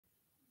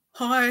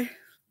Hi,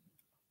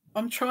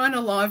 I'm trying to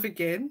live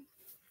again,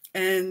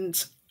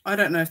 and I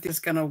don't know if this is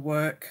going to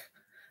work.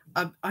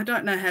 I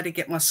don't know how to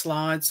get my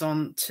slides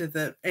on to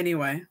the.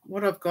 Anyway,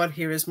 what I've got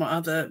here is my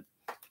other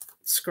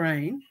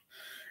screen,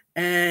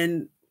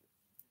 and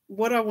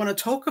what I want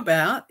to talk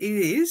about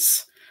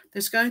is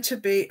there's going to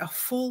be a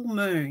full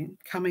moon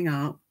coming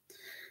up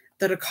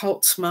that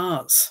occults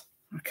Mars.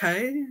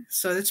 Okay,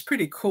 so that's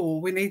pretty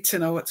cool. We need to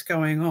know what's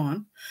going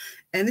on.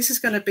 And this is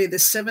going to be the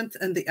 7th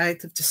and the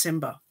 8th of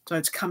December. So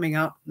it's coming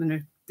up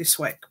this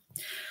week.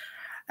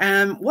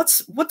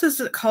 What does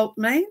occult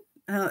mean?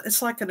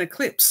 It's like an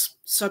eclipse.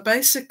 So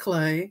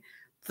basically,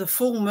 the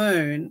full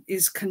moon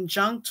is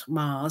conjunct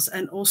Mars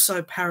and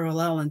also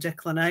parallel in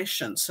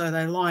declination. So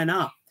they line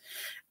up.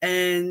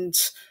 And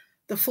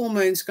the full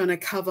moon's going to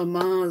cover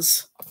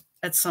Mars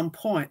at some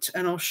point.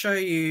 And I'll show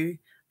you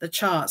the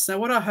charts. Now,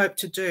 what I hope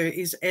to do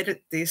is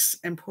edit this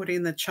and put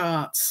in the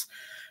charts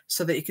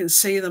so that you can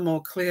see them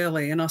more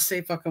clearly. And I'll see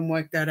if I can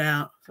work that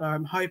out. So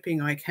I'm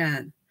hoping I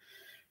can.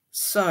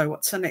 So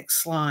what's the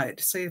next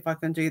slide? See if I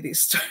can do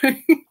this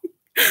too.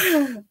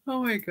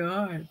 Oh my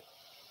God.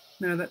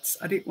 No,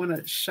 I didn't want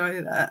to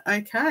show that.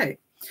 Okay.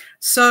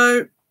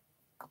 So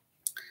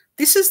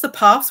this is the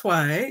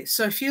pathway.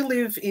 So if you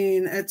live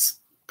it's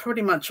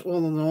pretty much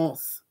all the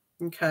north.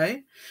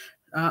 Okay.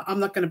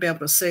 I'm not going to be able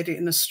to see it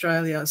in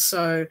Australia.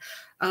 So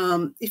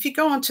if you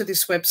go onto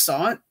this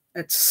website,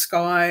 it's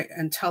Sky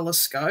and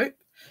Telescope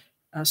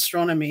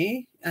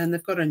Astronomy, and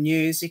they've got a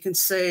news. You can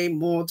see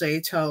more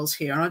details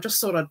here. And I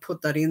just thought I'd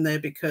put that in there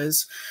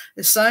because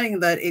they're saying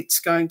that it's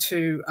going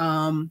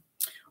to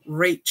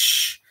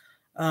reach,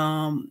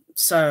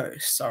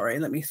 sorry,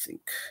 let me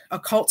think,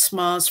 occults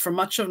Mars from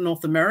much of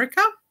North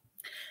America,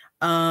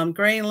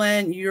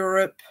 Greenland,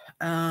 Europe,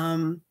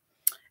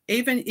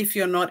 even if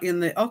you're not in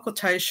the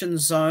occultation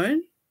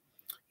zone,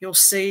 you'll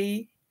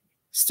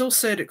still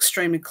see it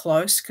extremely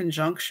close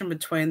conjunction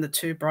between the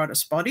two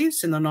brightest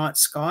bodies in the night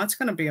sky. It's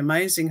going to be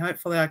amazing.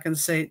 Hopefully I can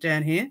see it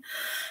down here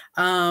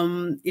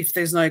if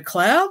there's no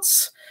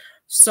clouds.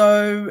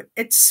 So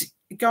it's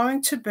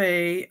going to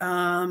be,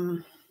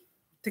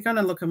 they're going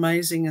to look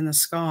amazing in the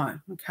sky,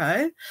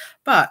 okay?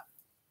 But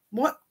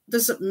what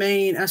does it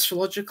mean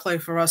astrologically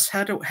for us?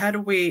 How do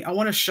we, I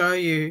want to show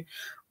you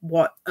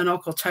what an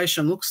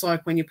occultation looks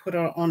like when you put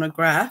it on a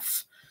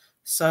graph.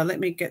 So let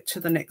me get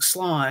to the next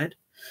slide.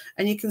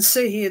 And you can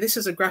see here, this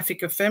is a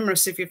graphic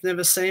ephemeris. If you've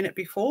never seen it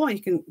before,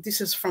 this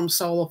is from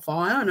Solar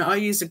Fire, and I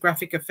use a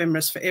graphic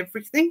ephemeris for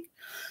everything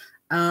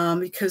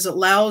because it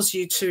allows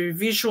you to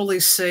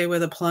visually see where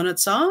the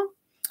planets are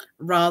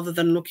rather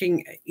than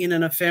looking in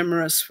an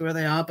ephemeris where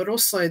they are. But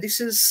also this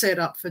is set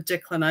up for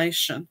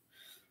declination,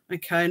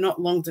 okay,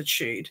 not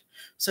longitude.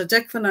 So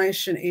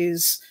declination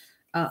is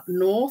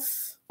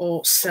north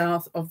or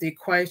south of the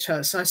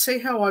equator. So I see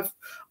how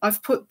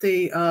I've put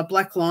the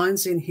black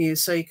lines in here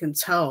so you can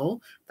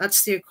tell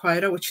that's the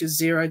equator, which is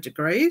 0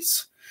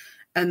 degrees.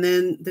 And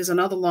then there's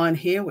another line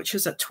here, which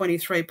is at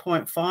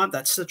 23.5.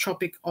 That's the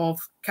Tropic of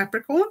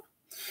Capricorn.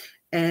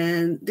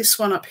 And this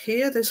one up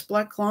here, this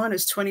black line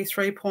is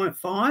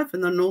 23.5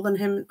 in the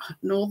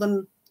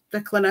northern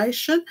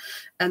declination.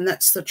 And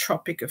that's the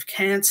Tropic of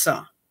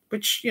Cancer,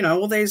 which, you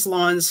know, all these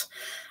lines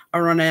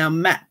are on our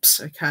maps,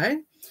 okay?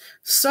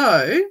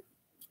 So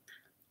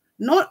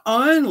not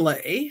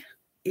only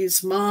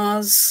is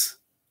Mars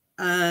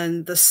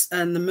and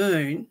the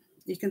moon,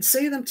 you can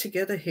see them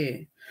together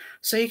here.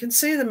 So you can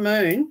see the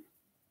moon.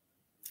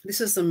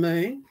 This is the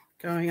moon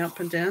going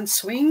up and down,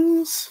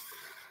 swings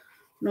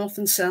north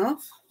and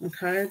south.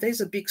 Okay,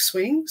 these are big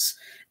swings.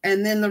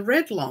 And then the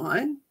red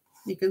line,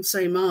 you can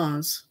see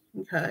Mars.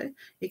 Okay,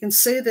 you can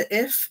see the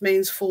F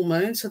means full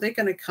moon, so they're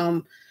going to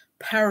come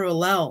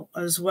parallel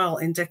as well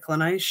in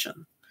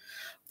declination.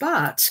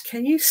 But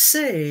can you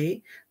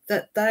see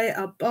that they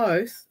are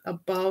both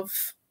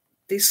above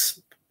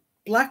this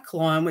black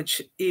line,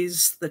 which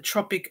is the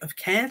Tropic of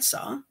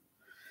Cancer?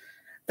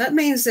 That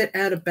means they're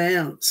out of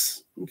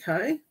bounds,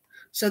 okay?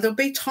 So there'll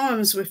be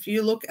times if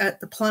you look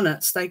at the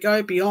planets, they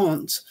go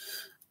beyond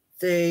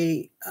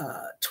the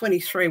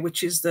 23,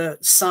 which is the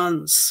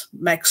sun's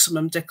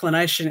maximum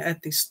declination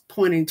at this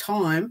point in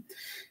time.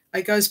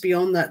 It goes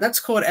beyond that. That's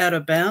called out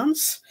of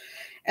bounds.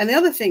 And the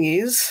other thing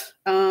is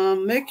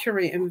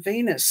Mercury and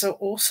Venus are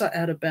also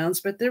out of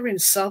bounds, but they're in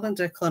southern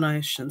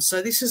declination.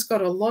 So this has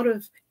got a lot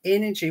of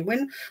energy.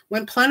 When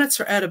planets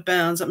are out of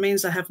bounds, it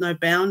means they have no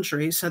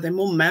boundaries, so they're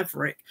more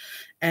maverick,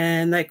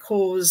 and they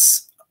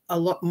cause a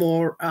lot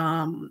more,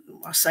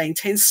 I say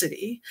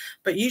intensity,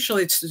 but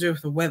usually it's to do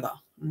with the weather,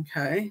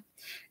 okay?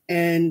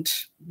 And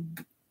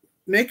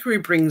Mercury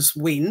brings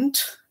wind,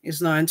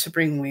 is known to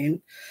bring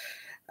wind.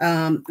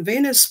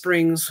 Venus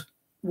brings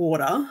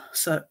water,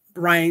 so it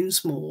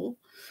rains more.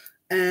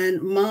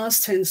 And Mars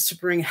tends to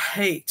bring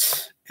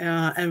heat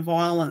and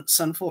violence,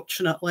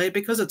 unfortunately,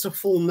 because it's a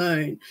full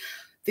moon.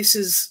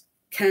 This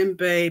can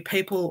be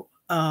people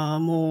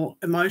more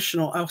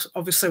emotional.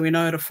 Obviously, we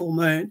know at a full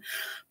moon,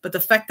 but the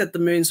fact that the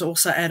moon's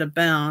also out of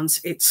bounds,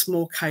 it's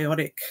more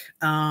chaotic.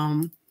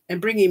 And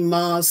bringing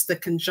Mars, the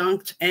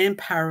conjunct and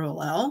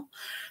parallel,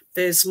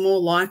 there's more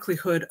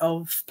likelihood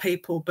of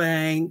people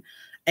being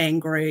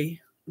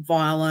angry,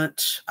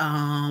 violent.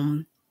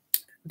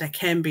 There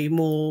can be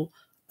more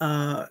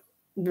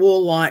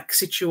warlike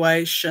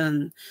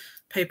situation.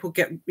 People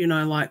get,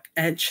 like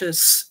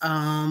anxious.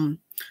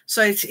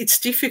 So it's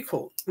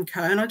difficult,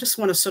 okay? And I just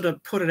want to sort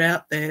of put it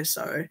out there.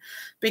 So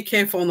be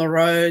careful on the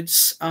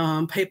roads.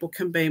 People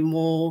can be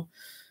more,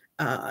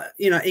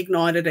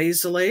 ignited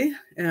easily.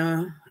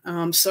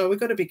 So we've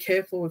got to be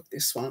careful with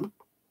this one.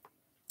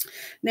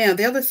 Now,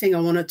 the other thing I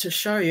wanted to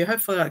show you,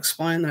 hopefully I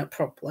explained that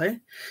properly.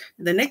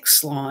 The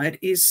next slide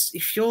is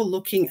if you're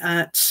looking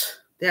at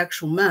the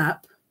actual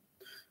map,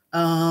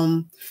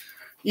 on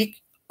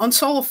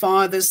Solar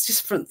 5, there's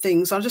different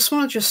things. I just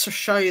want to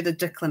show you the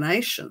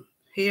declination.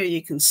 Here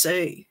you can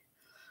see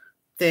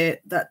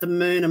that the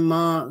Moon and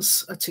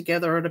Mars are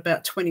together at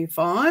about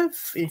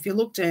 25. If you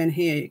look down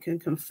here, you can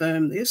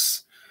confirm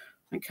this,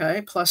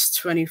 okay, plus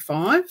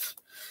 25.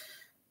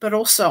 But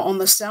also on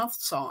the south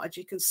side,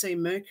 you can see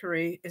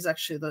Mercury is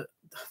actually the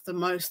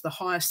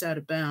highest out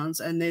of bounds,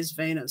 and there's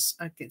Venus.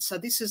 Okay, so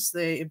this is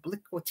the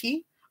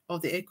obliquity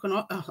of the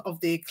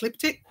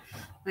ecliptic,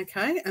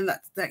 okay, and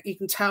that you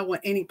can tell when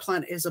any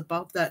planet is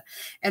above that.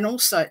 And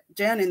also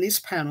down in this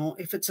panel,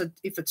 if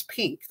it's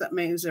pink, that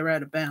means they're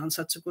out of bounds.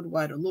 That's a good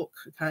way to look,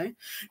 okay.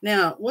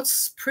 Now,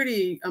 what's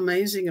pretty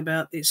amazing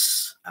about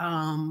this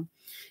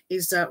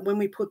is that when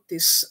we put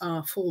this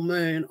full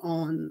moon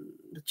on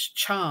the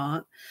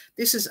chart,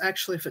 this is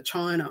actually for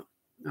China,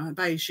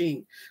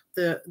 Beijing.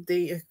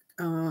 The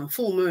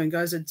full moon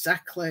goes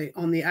exactly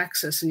on the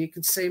axis, and you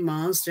can see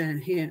Mars down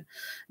here.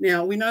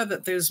 Now, we know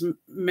that there's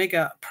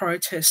mega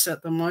protests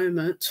at the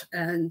moment,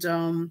 and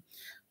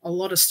a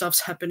lot of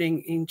stuff's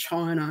happening in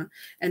China.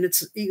 And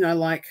it's,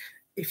 like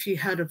if you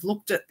had have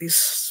looked at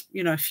this,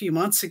 a few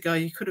months ago,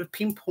 you could have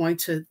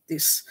pinpointed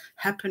this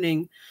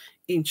happening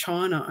in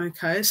China,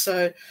 okay?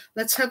 So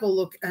let's have a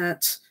look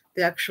at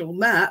the actual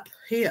map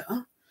here.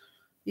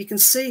 You can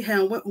see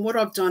how what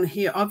I've done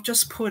here, I've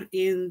just put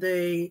in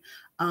the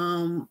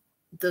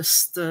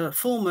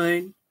full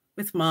moon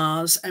with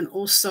Mars and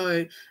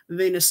also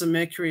Venus and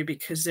Mercury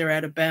because they're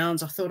out of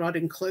bounds. I thought I'd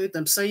include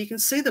them. So you can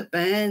see the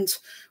band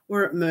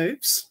where it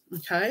moves,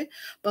 okay?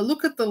 But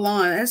look at the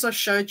line. As I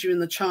showed you in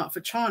the chart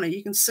for China,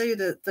 you can see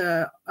that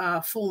the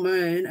full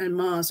moon and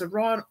Mars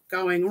are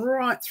going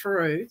right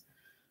through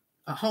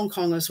Hong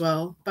Kong as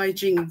well,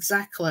 Beijing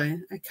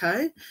exactly,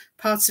 okay?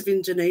 Parts of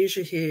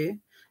Indonesia here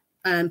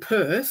and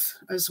Perth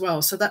as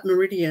well. So that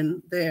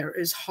meridian there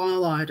is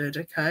highlighted,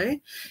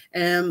 okay?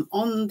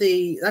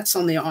 That's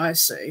on the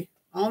IC.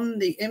 On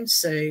the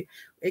MC,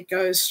 it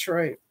goes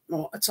through,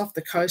 well, it's off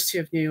the coast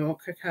here of New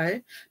York,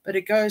 okay? But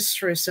it goes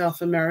through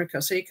South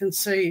America. So you can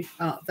see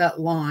that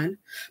line,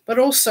 but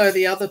also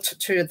the other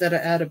two that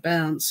are out of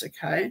bounds,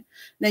 okay?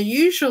 Now,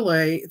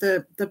 usually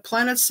the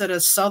planets that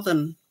are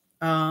southern,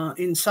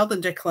 in southern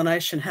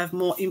declination have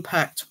more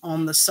impact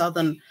on the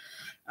southern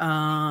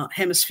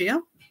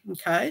hemisphere,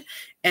 okay,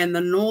 and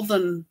the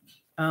northern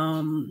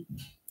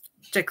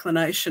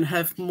declination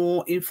have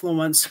more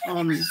influence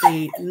on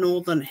the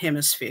northern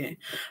hemisphere.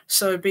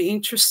 So it'd be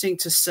interesting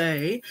to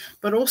see,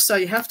 but also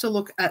you have to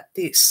look at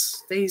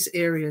these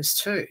areas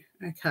too,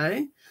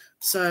 okay?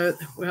 So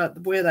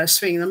where they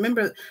swing.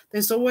 Remember,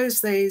 there's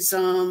always these,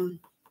 I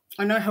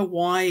know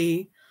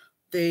Hawaii,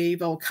 the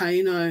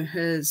volcano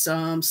has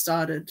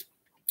started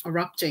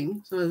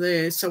erupting.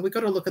 So we've got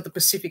to look at the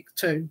Pacific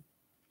too.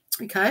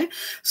 Okay,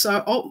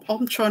 so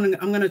I'm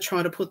going to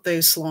try to put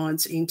these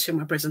slides into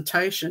my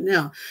presentation.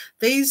 Now,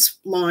 these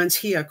lines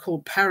here are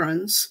called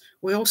parens.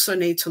 We also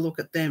need to look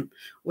at them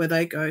where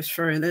they go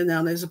through. And then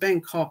now there's a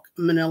Bangkok,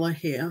 Manila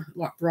here,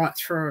 like right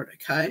through it,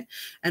 okay?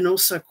 And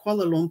also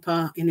Kuala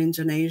Lumpur in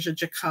Indonesia,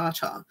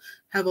 Jakarta.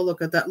 Have a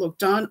look at that. Look,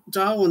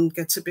 Darwin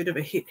gets a bit of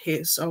a hit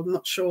here, so I'm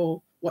not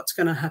sure what's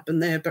going to happen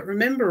there. But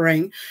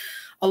remembering,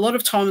 a lot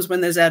of times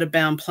when there's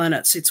out-of-bound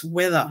planets, it's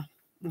weather.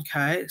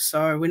 Okay,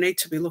 so we need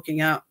to be looking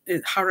out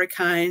at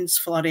hurricanes,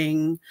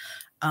 flooding,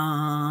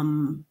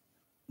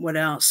 what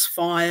else?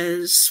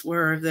 Fires,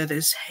 wherever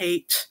there's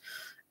heat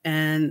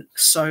and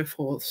so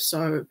forth.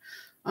 So,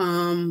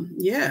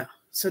 yeah,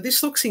 so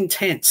this looks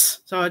intense.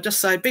 So I just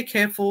say be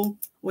careful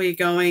where you're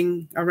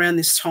going around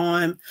this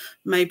time.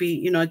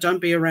 Maybe, don't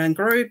be around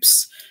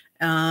groups.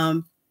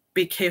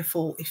 Be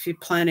careful if you're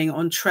planning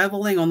on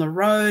traveling on the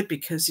road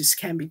because this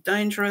can be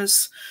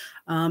dangerous.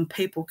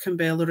 People can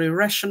be a little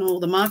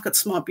irrational. The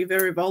markets might be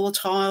very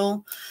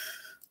volatile.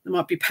 There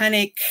might be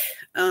panic.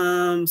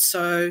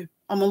 So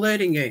I'm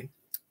alerting you.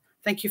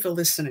 Thank you for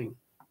listening.